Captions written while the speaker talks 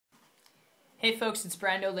Hey folks, it's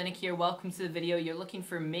Brando Linick here. Welcome to the video. You're looking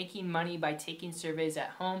for making money by taking surveys at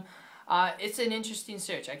home. It's an interesting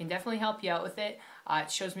search. I can definitely help you out with it.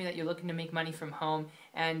 It shows me that you're looking to make money from home,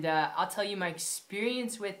 and I'll tell you my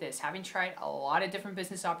experience with this, having tried a lot of different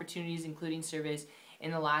business opportunities, including surveys,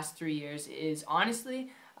 in the last 3 years, is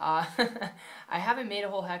honestly, I haven't made a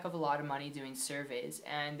whole heck of a lot of money doing surveys,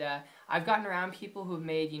 and I've gotten around people who've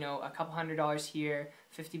made, a couple $100 here,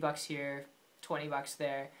 50 bucks here, 20 bucks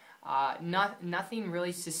there. Nothing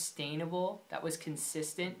really sustainable that was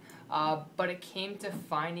consistent, but it came to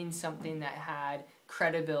finding something that had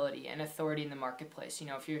credibility and authority in the marketplace.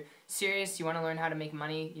 If you're serious, you want to learn how to make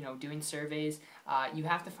money, doing surveys, you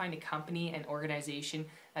have to find a company and organization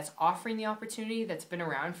that's offering the opportunity, that's been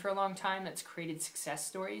around for a long time, that's created success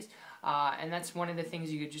stories, and that's one of the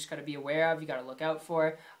things you just got to be aware of, you got to look out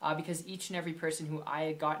for, because each and every person who I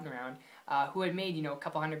had gotten around, who had made, a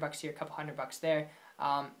couple $100 here, a couple $100 there,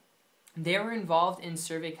 they were involved in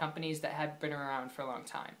survey companies that had been around for a long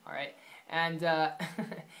time, all right? And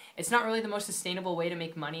it's not really the most sustainable way to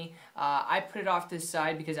make money. I put it off to the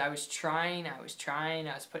side because I was trying, I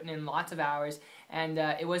was putting in lots of hours, and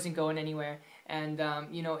it wasn't going anywhere. And,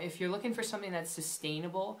 if you're looking for something that's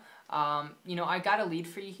sustainable, I got a lead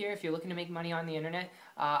for you here. If you're looking to make money on the internet,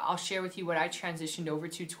 I'll share with you what I transitioned over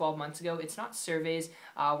to 12 months ago. It's not surveys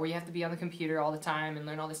where you have to be on the computer all the time and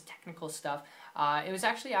learn all this technical stuff. It was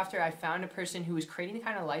actually after I found a person who was creating the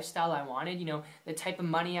kind of lifestyle I wanted, the type of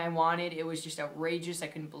money I wanted. It was just outrageous. I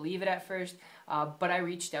couldn't believe it at first, but I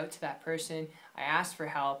reached out to that person. I asked for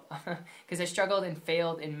help because I struggled and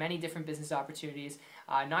failed in many different business opportunities,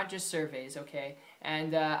 not just surveys, okay?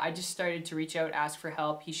 And I just started to reach out, ask for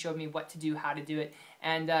help. He showed me what to do, how to do it,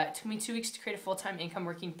 and it took me 2 weeks to create a full-time income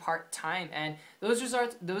working part-time. And those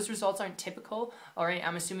results aren't typical, all right?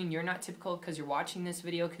 I'm assuming you're not typical because you're watching this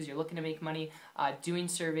video because you're looking to make money doing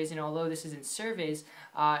surveys. And although this isn't surveys,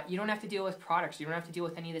 you don't have to deal with products. You don't have to deal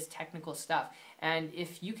with any of this technical stuff. And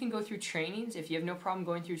if you can go through trainings, if you have no problem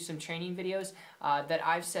going through some training videos that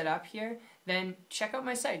I've set up here, then check out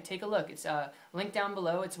my site. Take a look. It's linked down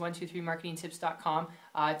below. It's 123marketingtips.com.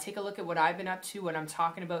 Take a look at what I've been up to, what I'm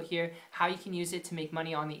talking about here, how you can use it to make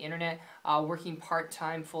money on the internet, working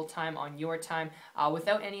part-time, full-time on your time,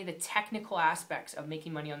 without any of the technical aspects of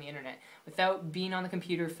making money on the internet, without being on the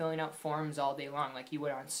computer filling out forms all day long like you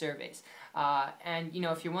would on surveys. And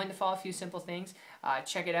if you're willing to follow a few simple things,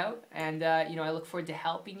 check it out. And I look forward to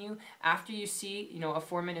helping you. After you see a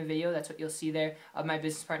 4-minute video, that's what you'll see there, of my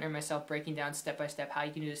business partner and myself breaking down step by step how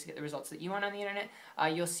you can do this to get the results that you want on the internet.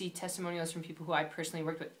 You'll see testimonials from people who I personally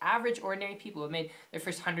worked with, average ordinary people who have made their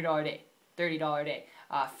first $100 day, $30 day,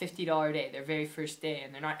 $50 day, their very first day,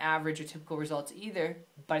 and they're not average or typical results either,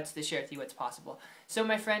 but it's to share with you what's possible. So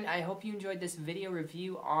my friend, I hope you enjoyed this video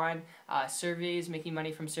review on surveys, making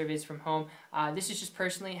money from surveys from home. This is just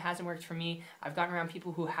personally, it hasn't worked for me. I've gotten around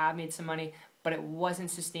people who have made some money, but it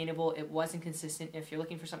wasn't sustainable, it wasn't consistent. If you're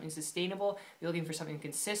looking for something sustainable, you're looking for something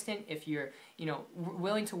consistent, if you're,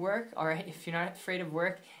 willing to work, all right, if you're not afraid of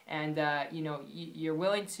work, and, you're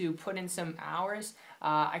willing to put in some hours,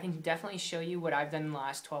 I can definitely show you what I've done in the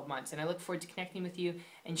last 12 months, and I look forward to connecting with you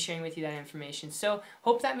and sharing with you that information. So,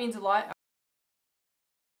 hope that means a lot.